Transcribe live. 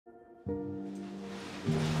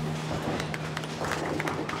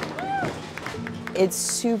It's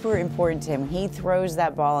super important to him. When he throws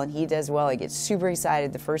that ball and he does well, he gets super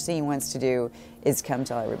excited. The first thing he wants to do is come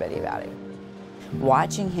tell everybody about it.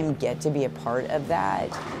 Watching him get to be a part of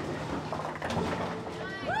that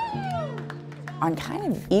on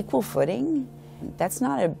kind of equal footing, that's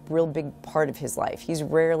not a real big part of his life. He's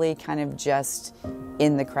rarely kind of just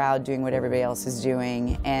in the crowd doing what everybody else is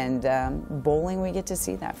doing, and bowling, we get to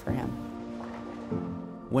see that for him.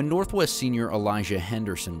 When Northwest senior Elijah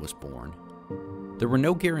Henderson was born, there were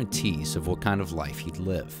no guarantees of what kind of life he'd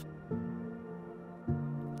live.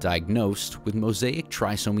 Diagnosed with mosaic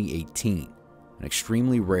trisomy 18, an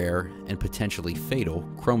extremely rare and potentially fatal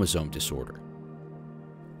chromosome disorder.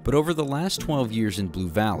 But over the last 12 years in Blue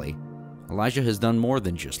Valley, Elijah has done more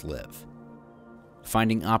than just live,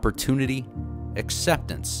 finding opportunity,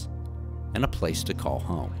 acceptance, and a place to call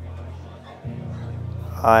home.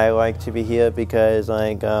 I like to be here because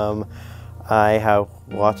I have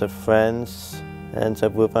lots of friends in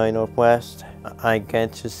Blue Valley Northwest. I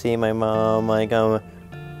get to see my mom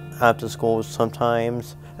after school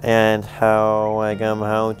sometimes, and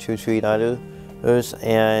how to treat others,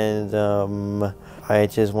 and I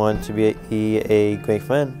just want to be a great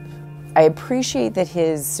friend. I appreciate that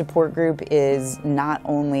his support group is not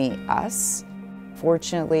only us.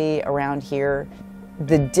 Fortunately, around here,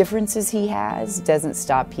 the differences he has doesn't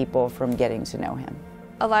stop people from getting to know him.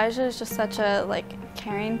 Elijah is just such a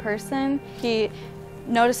caring person. He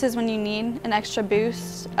notices when you need an extra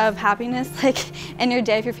boost of happiness, in your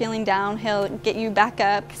day if you're feeling down, he'll get you back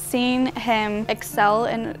up. Seeing him excel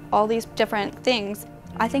in all these different things,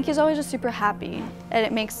 I think he's always just super happy, and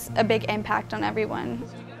it makes a big impact on everyone.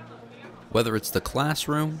 Whether it's the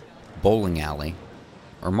classroom, bowling alley,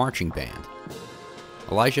 or marching band,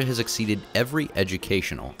 Elijah has exceeded every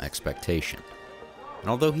educational expectation. And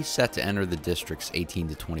although he's set to enter the district's 18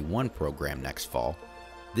 to 21 program next fall,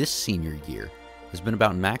 this senior year has been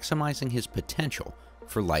about maximizing his potential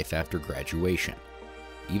for life after graduation,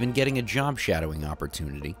 even getting a job shadowing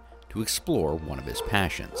opportunity to explore one of his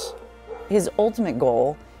passions. His ultimate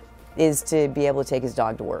goal is to be able to take his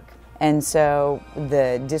dog to work. And so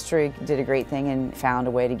the district did a great thing and found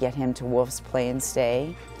a way to get him to Wolf's Play and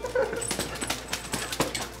Stay.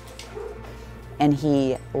 And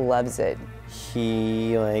he loves it.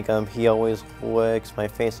 He always licks my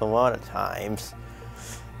face a lot of times,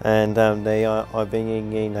 and they are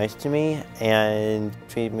being nice to me and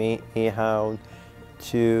treat me how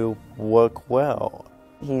to work well.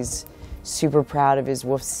 He's super proud of his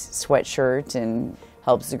Wolf's sweatshirt and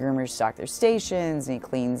helps the groomers stock their stations, and he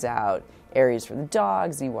cleans out areas for the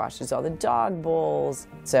dogs, and he washes all the dog bowls.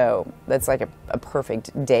 So that's like a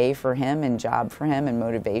perfect day for him and job for him and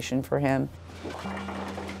motivation for him.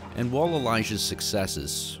 And while Elijah's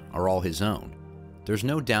successes are all his own, there's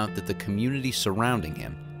no doubt that the community surrounding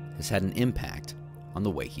him has had an impact on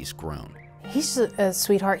the way he's grown. He's a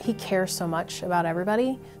sweetheart. He cares so much about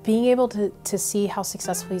everybody. Being able to see how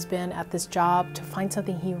successful he's been at this job, to find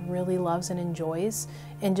something he really loves and enjoys,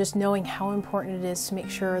 and just knowing how important it is to make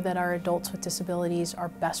sure that our adults with disabilities are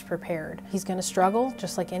best prepared. He's going to struggle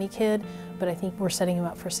just like any kid, but I think we're setting him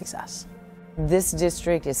up for success. This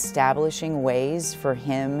district establishing ways for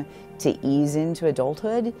him to ease into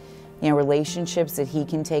adulthood, relationships that he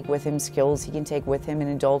can take with him, skills he can take with him in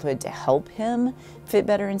adulthood to help him fit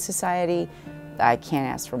better in society. I can't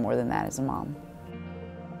ask for more than that as a mom.